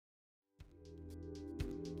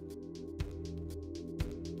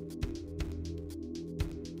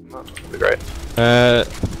That'd be great.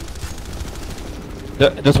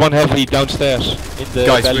 There's one heavy downstairs in the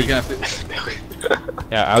guys, belly. we're gonna have to...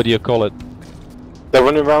 Yeah, how do you call it? They're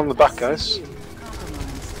running around the back, guys.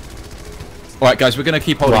 Alright guys, we're gonna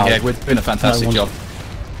keep holding here, we're doing a fantastic job.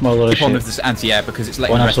 Keep on with this anti-air because it's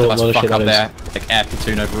letting the rest of us fuck up there, like air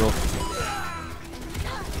platoon overall.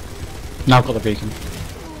 Now I've got the beacon.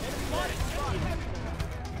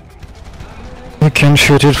 You can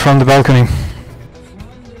shoot it from the balcony.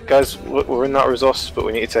 Guys, we're in that resource, but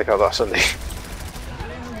we need to take out that Sunday.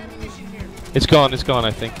 It's gone,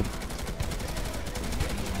 I think.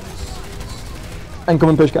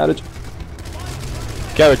 Incoming push garage.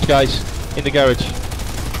 Garage, guys. In the garage.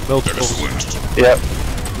 Multiple. Yep.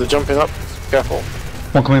 They're jumping up. Careful.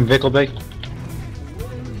 One coming vehicle bay.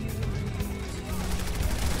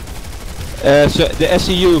 So the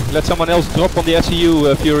SCU. Let someone else drop on the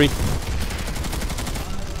SCU, Fury.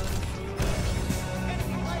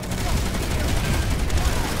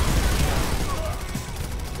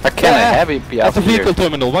 I can heavy be At out the here. vehicle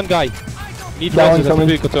terminal, one guy. Need Down, roses at the coming.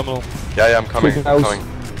 vehicle terminal. Yeah, I'm coming. I'm House. coming.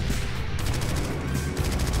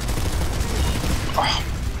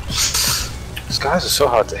 These guys are so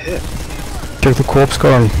hard to hit. Check the corpse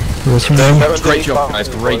gun. What's your name? Great job guys,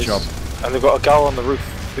 great job. And they've got a gal on the roof.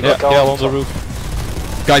 They've Yeah, got a gal gal on the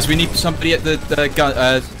roof. Guys, we need somebody at the gun,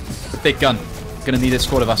 the big gun. Gonna need a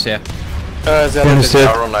squad of us here. There's Understood.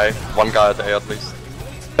 on A. One guy at A at least.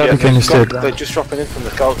 Yeah, Okay, understood. they're just dropping in from the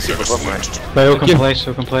galaxy above me. Right, who can Give- place,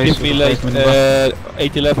 who can place. Give me late.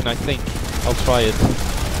 811, I think. I'll try it.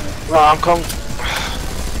 Right, I'm coming.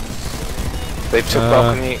 They took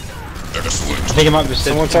balcony. I think it might be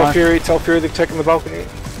Someone tell Fury they've taken the balcony.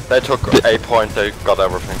 They took A point, they got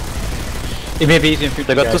everything. It may be easy in future.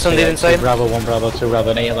 They got guys, two Sunday yeah, inside. 2 Bravo, 1 Bravo, 2 Bravo,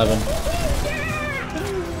 and 811.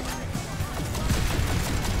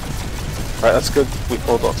 Right, that's good. We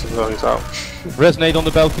pulled lots of those out. Resonate on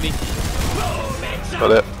the balcony.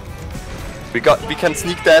 Got it. We can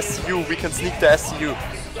sneak the SCU, we can sneak the SCU.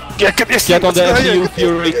 Get on the SCU,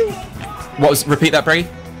 Fury. Repeat that, Briggs?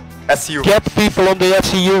 SCU. Get people on the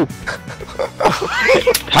SCU.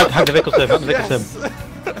 Hack the vehicle sim, hack the vehicle sim.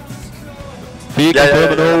 Vehicle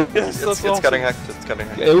terminal. It's getting hacked, it's getting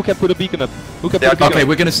hacked. Who can put a beacon up? Who can put a beacon Okay, up?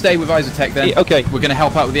 we're gonna stay with Isotech then. Okay. We're gonna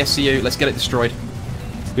help out with the SCU, let's get it destroyed.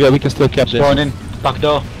 Yeah, we can still capture Spawn this. in, back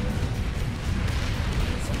door.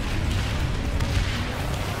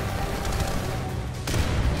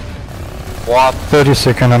 What? 30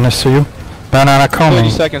 seconds on SCU. Banana 30 coming.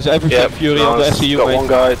 seconds, everything Fury on the SCU, got mate. 1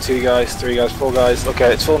 guy, 2 guys, 3 guys, 4 guys.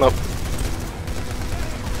 Okay, it's filling up.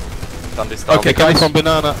 Done this down. Okay, Coming guys. from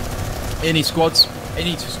Banana. Any squads?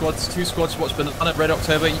 Any two squads watch Banana, Red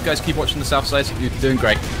October. You guys keep watching the south side, you're doing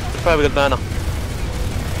great. Probably good banner.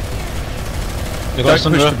 They Don't got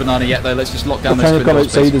some push the Banana yet though, let's just lock down We're those kind of come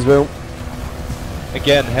windows, outside please. as well.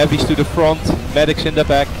 Again, heavies to the front, medics in the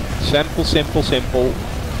back. Simple, simple, simple.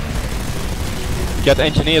 Get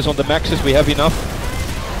engineers on the maxes, we have enough.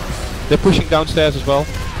 They're pushing downstairs as well.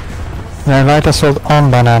 Light assault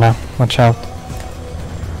on banana. Watch out.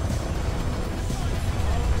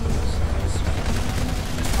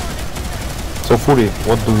 So Fury,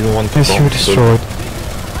 what do you want to SCU do? destroyed.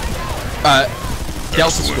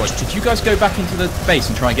 Delta Squad, did you guys go back into the base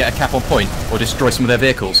and try and get a cap on point? Or destroy some of their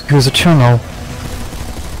vehicles? Use a channel.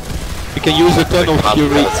 We can use the tunnel,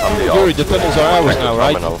 Fury. Fury, the tunnels are ours now,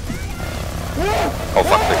 right? Oh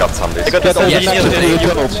fuck, they got somebody. Get on the maxes to the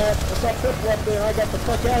tunnels.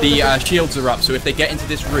 The shields are up, so if they get into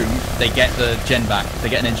this room, they get the gen back. They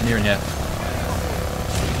get an engineer in here.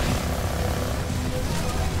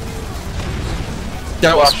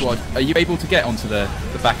 Delta Squad, are you able to get onto the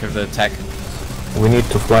back of the tech? We need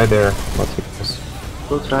to fly there, but yes.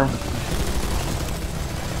 We'll try.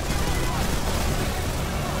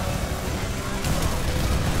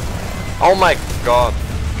 Oh my god.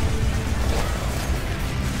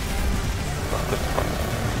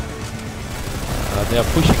 They are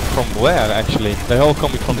pushing from where, actually? They're all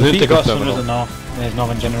coming from the They vehicle got some terminal. of the north. There's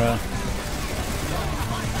northern generator.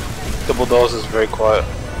 Double doors is very quiet.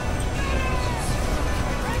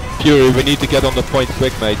 Fury, we need to get on the point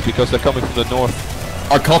quick, mate, because they're coming from the north.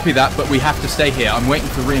 I copy that, but we have to stay here. I'm waiting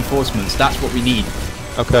for reinforcements. That's what we need.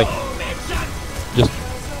 Okay. Just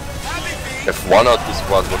If one of the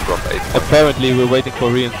squad would drop 8 points. apparently we're waiting for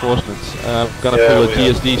reinforcements. I'm gonna Yeah, pull a we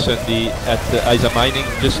DSD Sunday at Eisa Mining.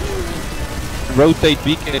 Just rotate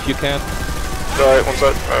beacon if you can. Alright, 1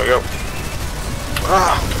 sec. There we go.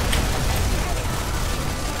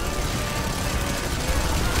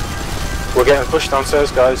 We're getting pushed downstairs,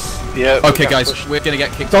 guys. Yeah. Okay, guys, we're gonna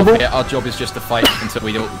get kicked off here. Our job is just to fight until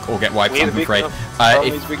we all get wiped, We need I'm a big afraid.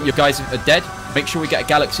 enough. If you guys are dead, Make sure we get a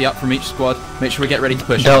galaxy up from each squad. Make sure we get ready to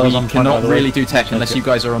push. Delta's We on point, by cannot the way. really do tech unless you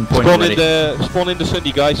guys are on point Spawn in already. the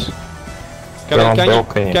Sunday, guys. We're on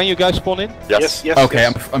balcony. Can you guys spawn in? Yes. Okay,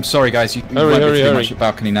 I'm sorry guys, you Hurry, won't hurry, be too hurry. much at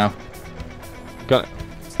balcony now. Got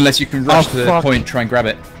Unless you can rush to the fuck. point, try and grab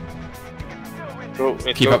it.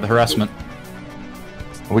 Keep up the harassment.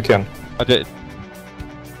 We can. I did.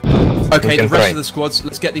 Okay, can the rest try. of the squads,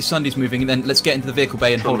 let's get these Sundays moving and then let's get into the vehicle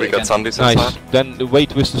bay and hold We it got again. Sundays Nice. inside. Then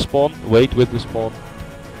wait with the spawn. Wait with the spawn.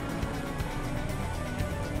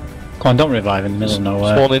 Come on, don't revive in the middle of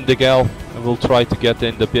nowhere. Spawn in the gal, and we'll try to get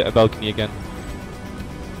in the balcony again.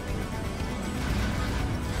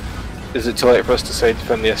 Is it too late for us to say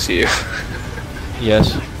defend the SCU?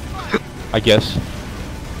 Yes. I guess.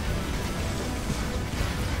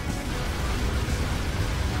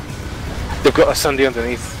 They've got a Sunday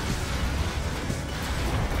underneath.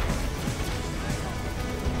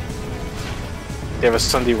 They have a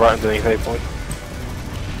Sunday right underneath A point.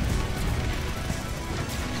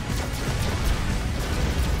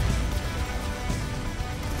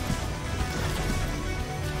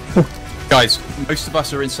 Guys, most of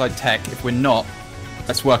us are inside tech. If we're not,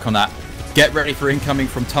 let's work on that. Get ready for incoming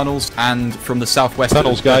from tunnels and from the southwest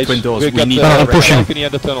Tunnels, of the guys. twin doors. We've We got need the to get ready. balcony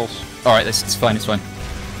and the tunnels. Alright, it's fine, it's fine.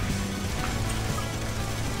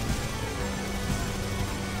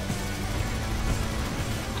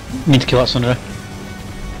 Need to kill that Sunray.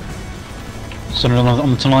 Sunray on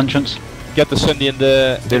the tunnel entrance. Get the Sunday in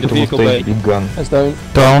the vehicle bay. Big gun. That's down.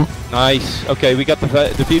 Down. Nice. Okay, we got the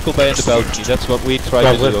vehicle bay and the balcony. That's what we try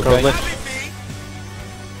to do. Okay.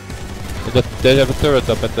 They have a turret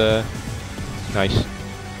up at the. Nice.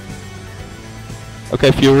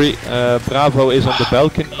 Okay, Fury. Bravo is on the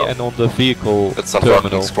balcony and on the vehicle It's not terminal.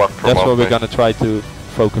 working, squad That's what we're promoting. gonna try to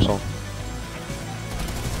focus on.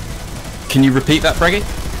 Can you repeat that, Briggs?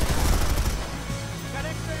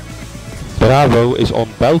 Bravo is on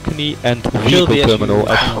balcony and vehicle the terminal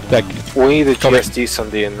SU. at tech. We need a GSD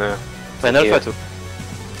Sunday in there. Yeah.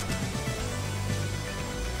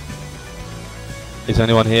 Is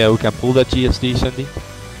anyone here who can pull that GSD, Sandy?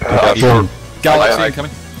 Sure. Galaxy I-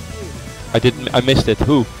 incoming. I missed it.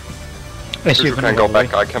 Who? You can go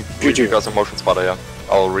back. I can put you guys a motion spotter, yeah.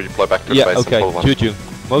 I'll redeploy back to the Yeah, base okay. and pull one. Juju.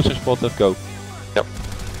 Motion spot, let's go.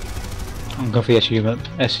 I'm going for the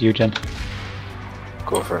SU gen.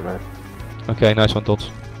 Go for it, man. Okay, nice one, Tots.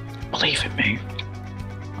 Believe in me.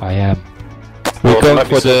 I am. Well, We're there going might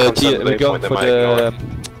be for some the concept we're they going point, they for might ignore the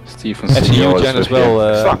Stephen SU gen as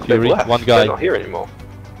well, Fuck, they've Fury. left. One They're guy. not here anymore.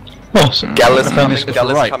 Oh, so Gal is Family coming, squad Gal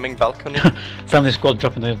is right. coming balcony. Family squad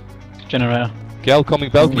dropping the generator. Gal coming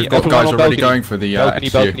balcony. We've got Everyone guys on already balcony. going for the Balcony,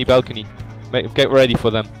 SU. balcony. Get ready for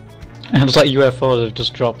them. And it's like UFOs have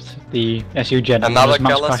just dropped the SU gen. and Another there's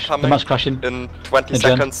mass gal is crash- coming. The mass crashing. In 20 The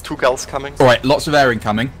gen. seconds, 2 gals coming. Alright, lots of air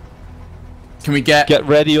incoming. Can we get Get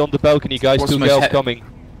ready on the balcony, guys. What's Two the most gals he- coming.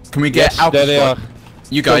 can we get Yes, Alpha there they squad? are.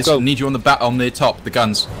 You guys Go. need you on the top, the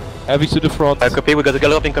guns. Heavy to the front. Copy, we got a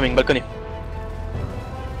gallop incoming, balcony.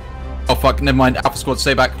 Oh fuck, never mind. Alpha squad,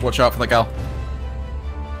 stay back. Watch out for that gal.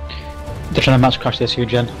 They're trying to mass crash the SU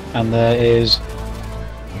gen, and there is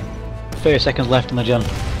 30 seconds left on the gen.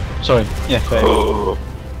 Sorry, yeah, 30.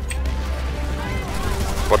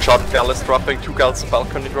 Watch out, gal is dropping. 2 gals in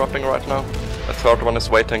balcony dropping right now. A third one is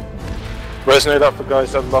waiting. Resonate up for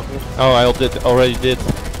guys on the balcony. Oh, I already did.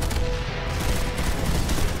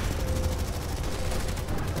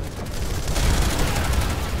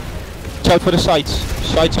 Watch out for the sights.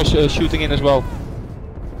 Sights are shooting in as well.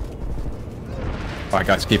 Alright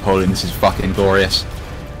guys, keep holding. This is fucking glorious.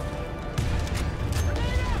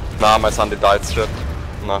 Nah, my Sunday died, shit.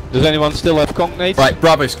 Nah. Does anyone still have conk nades? Right,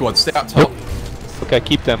 Bravo squad, stay up top. Okay,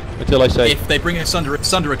 keep them until I say. If they bring in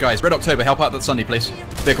Sundera guys, Red October, help out that Sunday please.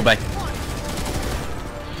 Vehicle bay.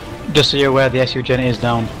 Just so you're aware, the SU gen is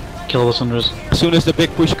down. Kill all the Sunras. As soon as the big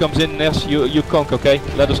push comes in, Ness, you conk, okay?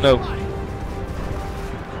 Let us know.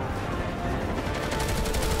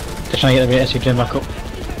 They're trying to get the SU gen back up.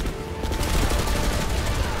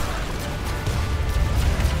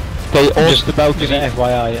 Okay, all Just the balcony. Just an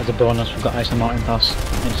FYI, as a bonus, we've got Eisa Martin pass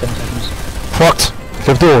in 7 seconds. Fucked.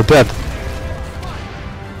 Left door, dead.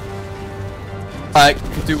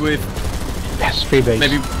 Could do with Yes, free base.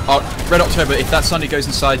 maybe Red October, if that Sunday goes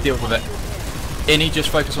inside, deal with it. Inni, just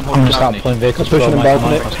focus on I'm holding gonna start balcony. pulling vehicles Pushing below them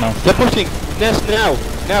my balcony. pass now. They're pushing! Ness, now!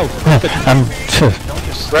 Now! I'm...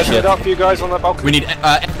 Resonate up for you guys on that balcony. We need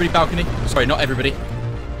everybody balcony. Sorry, not everybody.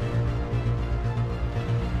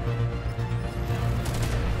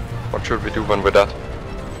 What should we do when we're dead?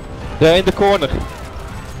 They're in the corner.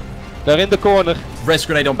 They're in the corner. Res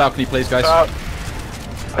grenade on balcony please guys. I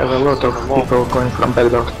have a lot of people going from back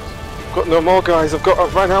door. I've got no more guys, I've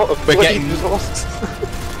run out of bloody resources.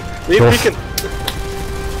 Need beacon!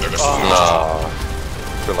 Nah.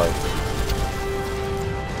 Too late.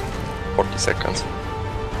 40 seconds.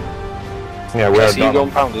 Yeah, we are See you done.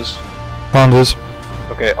 on pounders. Pounders.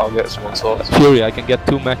 Okay, I'll get someone sorted. Fury, I can get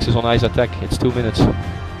 2 maxes on Eisa attack. It's 2 minutes.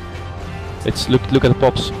 It's look at the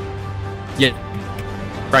pops. Yeah.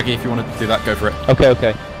 Braggy, if you want to do that, go for it.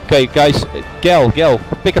 Okay, guys, Gal,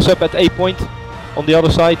 pick us up at A point on the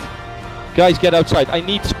other side. Guys, get outside. I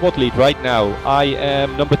need squad lead right now. I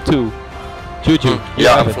am number 2. Juju.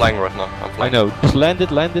 Yeah, I'm flying right now. I know. Just land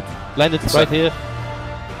it right here.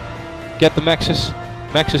 Get the maxes.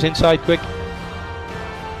 Maxes inside, quick.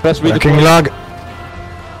 Press redeploy. Lag.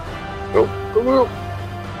 Go.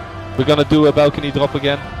 We're gonna do a balcony drop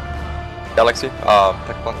again. Galaxy,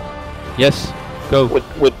 tech plan. Yes, go.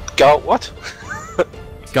 With Gal, what?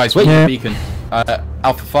 Guys, we need a beacon.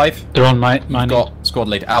 Alpha 5. They're on my You've got squad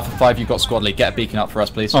lead. Alpha 5, you've got squad lead. Get a beacon up for us,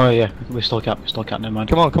 please. Oh yeah, we're still capped, never mind.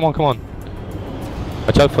 Come on.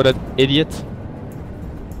 Watch out for that idiot.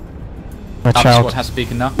 Watch Alpha out. squad has a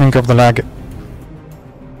beacon now. Think of the lag.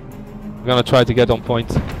 We're gonna try to get on point.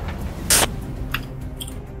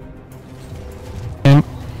 In.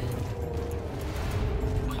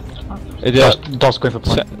 Dos going for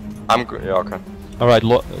point. I'm good. Yeah, okay. Alright,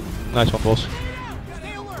 nice one, boss.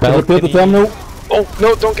 Repair the terminal. Oh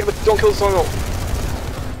no! Don't kill the terminal.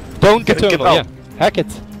 Don't get Get terminal. out. Yeah, hack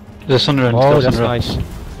it. There's Thunder and Oh, there's that's Thunder. nice.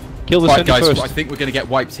 Kill the Right, Sunday guys, first. I think we're going to get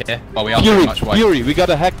wiped here. Oh, we are pretty much wiped. Fury, we got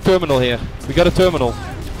a hacked terminal here. We got a terminal.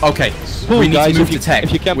 Okay, Pull, we need guys, to move if you- to tech.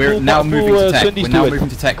 if you can We're pull now back, moving pull, to tech. Sundays We're do now it. moving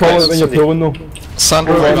to tech, Call it guys. when you're pulling though.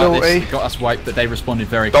 Sandra, Sorry about no this. A. They got us wiped, but they responded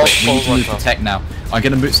very Don't quick. We need to pull move right to tech now. I'm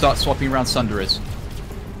going to start swapping around Sunderers.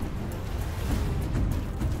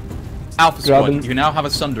 Alpha Grabbing. squad, you now have a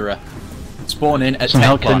Sunderer. Spawn in at Some 10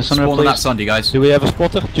 help getting plus. Sunderer, Spawn on that please. Sunday, guys. Do we have a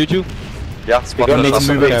spotter, Juju? Yeah, spot We got need another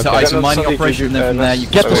to move Sunday. it to Okay, Eisa another mining Sunday, operation, and then from there you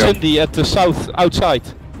Get the There we go. Cindy at the south, outside.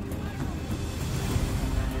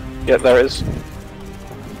 Yeah, there it is.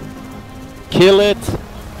 Kill it.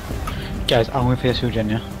 Guys, I'm with PS2 Gen,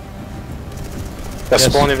 yeah? They're Yes.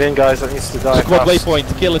 spawning in, guys. That needs to die. Squad fast.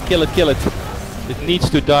 waypoint. Kill it. It needs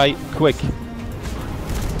to die quick.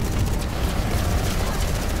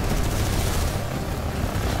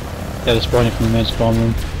 Yeah, they're spawning from the main spawn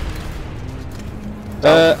room.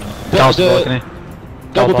 Double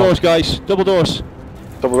balcony. doors, guys. Double doors.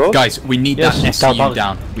 Double door. Guys, we need Yes. that SCU Cal-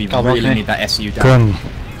 down. We Cal- really balcony. need that SCU down. Gun.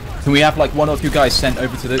 Can we have like one or two guys sent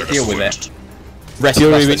over to deal with it? Rest of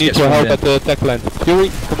Fury, us, we let's need get your help spawned in. at the tech plant.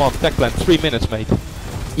 Fury, come on, tech plant. 3 minutes, mate.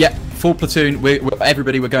 Yeah, full platoon.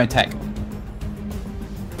 Everybody, we're going tech.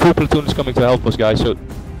 Full platoon is coming to help us, guys. So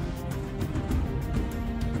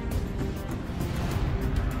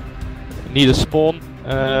need a spawn.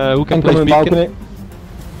 Who can place Incoming beacon? balcony.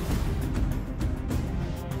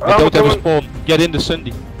 I don't have a spawn. Get in the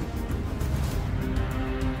Sunday.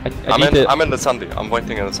 I'm in the Sunday. I'm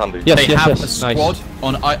waiting in the Sunday. Yes, They have a nice. squad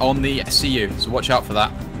on the SCU, so watch out for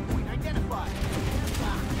that.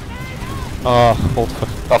 Oh, hold for.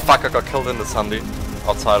 Oh fuck! I got killed in the Sunday.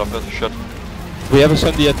 Outside of it. Shit. We have a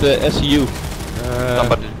Sunday at the SCU.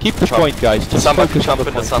 Somebody Keep the jump. point, guys. Just Somebody focus on jump the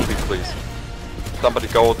in the point. Sunday, please. Somebody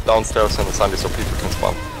go downstairs in the Sunday so people can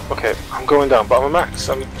spawn. Okay, I'm going down, but I'm a max.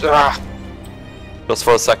 Just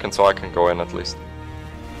for a second so I can go in at least.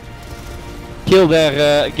 Kill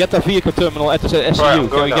their. Get the vehicle terminal at the SCU. Right, I'm Can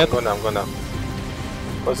going we down, get? I'm going down.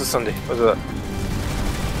 Where's the Sunday? Where's that?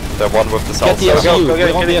 The one with the Get south the side. SCU. go,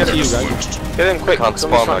 get We're on it, the get it. SCU, guys. Get in quick, Can't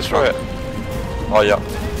somebody's spawn, trying to destroy I it. Oh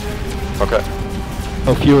yeah. Okay.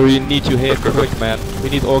 Oh, Fury, we need you here Good, good, quick, man. We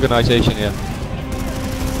need organization here.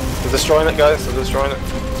 They're destroying it, guys, they're destroying it.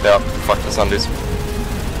 Yeah, fuck the Sundays.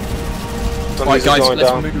 Alright Sundays guys, is going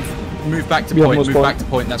let's down. move back to We have point, no move spawn. back to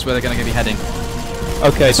point, that's where they're going to be heading.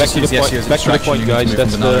 Okay, Let's back just to the use the point. SCU as a Back to the distraction, point, you need to guys. move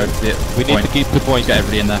That's from banana the. over to the We need point. to keep the point. Get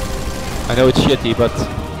everybody in there. I know it's shitty, but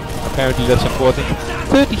apparently that's important.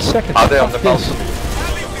 30 seconds. Are they on the Fuck this. balcony?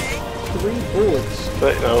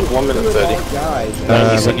 1 minute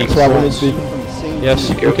 30. We need Travel is spawns. speaking. Yes,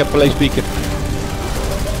 you can place beacon.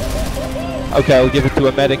 Okay, I'll give it to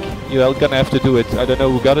a medic. You're gonna have to do it. I don't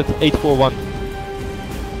know who got it. 841.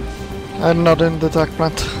 I'm not in the tech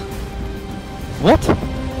plant. What?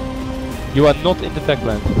 You are not in the tech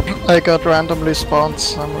plant. I got randomly spawned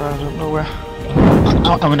somewhere out of nowhere.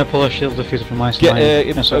 I'm gonna pull a shield diffuser from my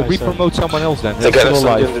Get, side. re-promote someone else then. They That's get still us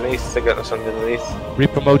Sunday alive. underneath, they get us underneath.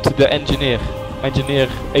 Re-promote the engineer. Engineer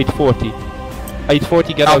 840.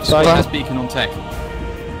 840, get Alpha squad outside. has beacon on tech.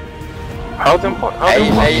 How them point? How A-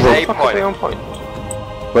 them A- How the A fuck point. are they on point?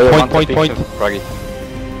 Point. Braggy.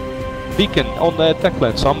 Beacon on the tech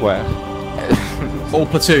plant somewhere. All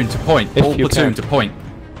platoon to point. If All you platoon can. to point.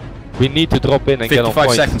 We need to drop in and get on 55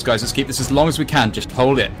 point. seconds, guys. Let's keep this as long as we can. Just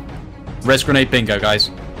hold it. Res grenade bingo, guys.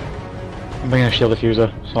 I'm bringing a shield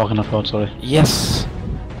diffuser, so I can afford, sorry. Yes!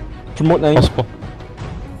 From what name? Possible.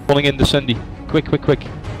 Pulling in the Sunday. Quick, quick, quick.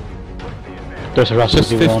 There's a Rasmus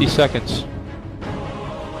Just 50 seconds.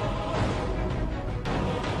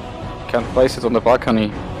 Can't place it on the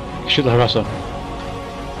balcony. Shoot the harasser.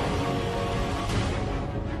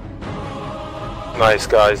 Nice,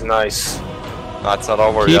 guys, nice. No, it's not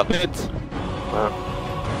over Keep yet. it.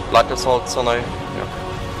 Light assaults on a...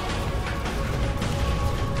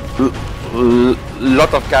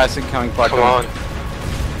 Lot of guys incoming back. Come on.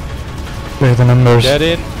 Play the numbers. Get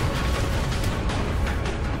in.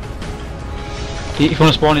 If you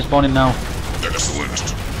want to spawn, he's spawning now.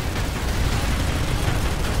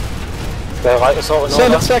 They're light assault and all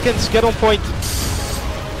 7 that. seconds, get on point.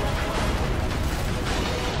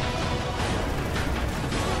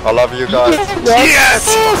 I love you guys.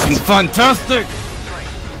 Yes! Fantastic!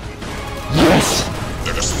 Yes!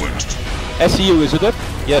 SEU, is it up?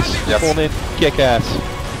 Yes. Yes. Spawn in, kick ass.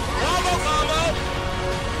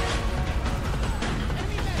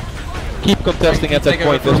 Keep contesting at that Take over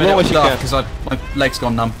point for a as minute long as you can. because my leg's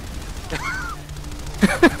gone numb.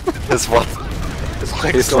 Is what?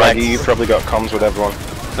 It's laggy, you probably got comms with everyone.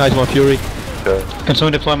 Nice one, Fury. Can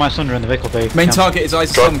someone deploy my Sunder in the vehicle bay? Main Camp. target is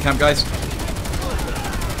Eisa Southern Camp, guys.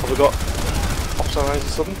 Have we got ops on Eisa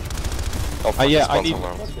Southern? Oh, fuck, Yeah, it's I gone need...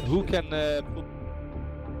 somewhere. Who can... put